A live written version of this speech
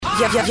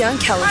Young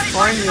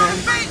California.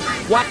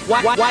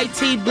 White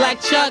tee,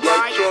 black chucks.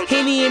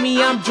 Henny in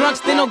me, I'm drunk.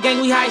 Extindo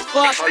gang, we high as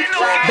fuck.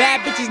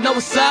 Bad bitches know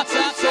what's up.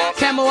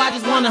 Camo, I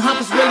just wanna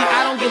hump us, really,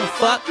 I don't give a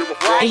fuck.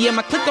 And yeah,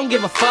 my clique don't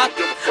give a fuck.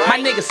 My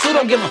nigga Sue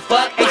don't give a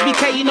fuck.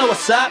 HBK, you know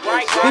what's up.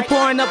 We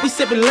pouring up, we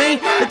sipping lean.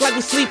 Look like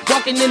we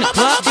sleepwalking in the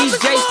club.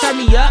 DJs turn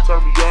me up.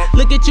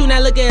 Look at you,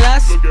 now look at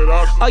us.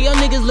 All your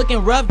niggas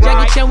looking rough.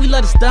 Jackie Chan, we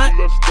love to stunt.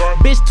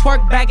 Bitch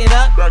twerk, back it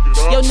up.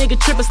 Yo nigga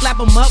trippin', slap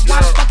him up. Why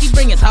the fuck he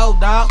bring his hoe,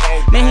 dog?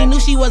 Man, he knew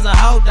she was a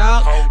hoe,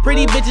 dog.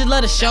 Pretty bitches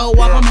love to show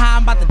off. I'm high,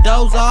 I'm about to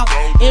doze off.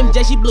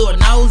 MJ, she blew her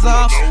nose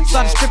off.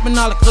 Started stripping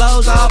all the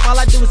clothes off. All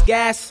I do is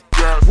gas.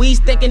 We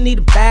stinking, need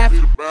a bath.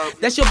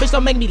 That's your bitch,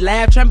 don't make me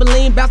laugh.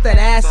 Trampoline, bounce that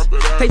ass.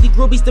 Take these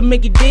groupies to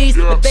Mickey D's,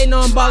 but they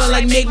know I'm ballin'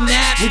 like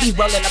McNabb. We be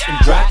rollin' up in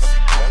drops.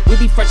 We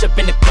be fresh up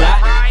in the clock.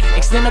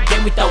 Extindo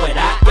game, we throw it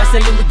out.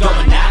 Gasoline, we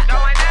going out.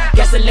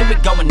 Gasoline, we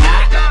going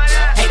out.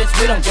 Haters,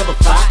 we don't give a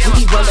fuck.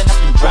 We be rollin'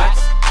 up in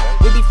drops.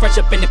 We be fresh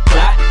up in the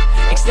clock.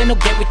 Extindo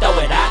game, we throw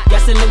it out.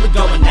 Gasoline, we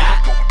going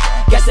out.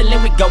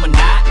 Gasoline, we going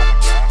out.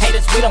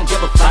 Haters, we don't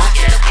give a fuck.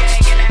 Extindo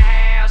gang in the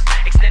house.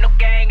 Extindo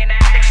gang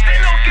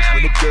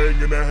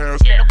in the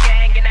house. Extindo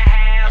gang in the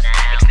house.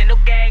 Extindo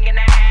gang in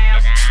the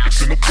house.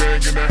 Extindo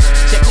gang in the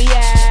house. Check me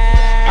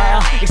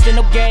out.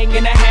 Extindo gang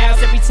in the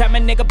house. Every time a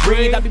nigga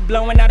breathe, I be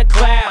blowing out a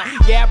cloud.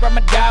 Yeah, I brought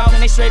my dogs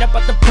and they straight up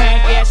out the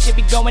paint. Yeah, shit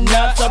be going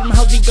up, so them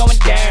hoes be going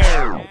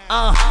down.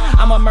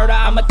 I'm a murder,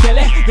 I'm a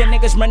killer. Your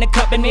niggas run the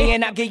company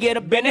and I can get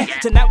a business.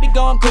 Tonight we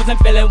going cruising,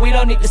 feeling we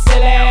don't need the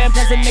ceiling.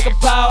 Plus a nigga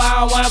Paul, I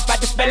don't wanna fight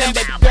this feeling.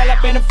 Baby girl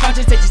up in the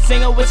function, said you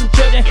single with some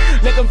children.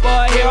 Looking for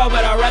a hero,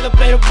 but I'd rather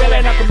play the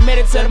villain. I'm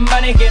committed to the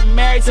money, getting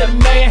married to the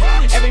million.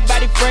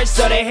 Everybody fresh,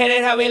 so they hit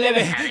it how we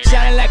living.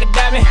 Shining like a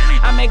diamond,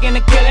 I'm making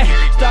a killing.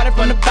 Started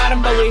from the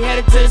bottom, but we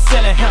headed to the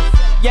ceiling.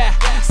 Yeah,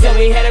 so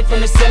we headed from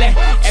the ceiling.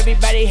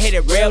 Everybody hit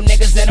it, real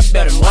niggas in the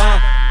building. Wow.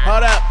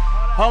 Hold up,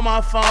 hold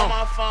my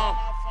phone.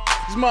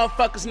 These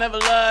motherfuckers never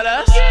loved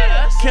us.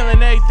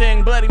 Killing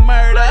everything, bloody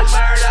murder.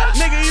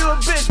 Nigga, you a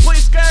bitch,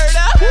 please skirt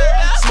up.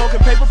 Smoking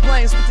paper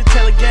planes with the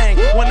Taylor gang.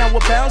 When I'm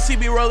with bounce, he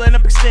be rolling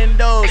up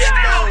extendos.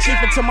 Cheap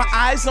until my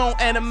eyes on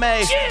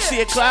anime.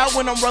 See a cloud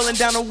when I'm rolling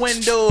down the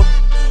window.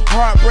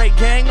 Heartbreak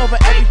gang over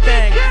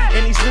everything.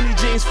 And these Looney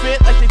jeans fit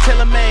like they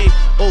tailor-made.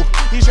 Oh,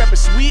 these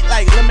rappers sweet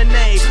like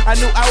lemonade. I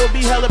knew I would be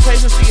hella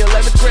patient since the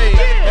 11th grade.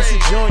 That's a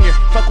junior,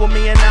 fuck with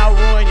me and I'll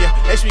ruin ya.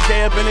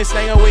 HBK up in this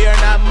thing and we are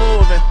not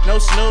moving. No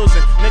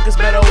snoozing, niggas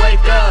better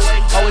wake up.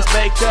 Always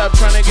baked up,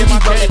 trying to get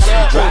my cake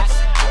up.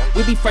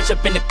 We be fresh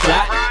up in the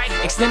clock.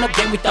 Extindo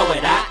game, we throw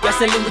it out.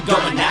 Gasoline, we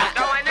going out.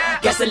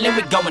 Gasoline,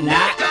 we going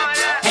out.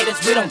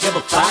 Haters, we don't give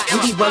a fuck.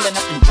 We be rolling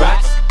up in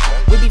drops.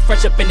 We be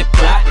fresh up in the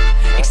clock.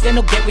 Extindo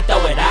game, we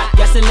throw it out.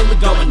 Gasoline, we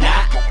going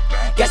out.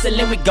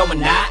 Gasoline, we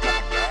going out.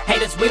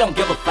 Haters, we don't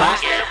give a fuck.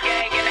 Extindo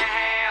gang in the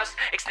house.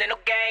 Extindo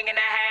gang in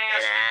the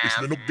house.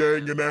 Extindo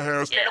gang in the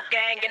house. Extindo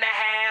gang in the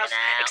house.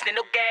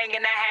 Extindo gang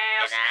in the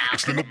house.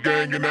 Extindo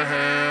gang in the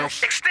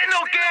house.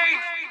 Extindo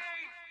gang.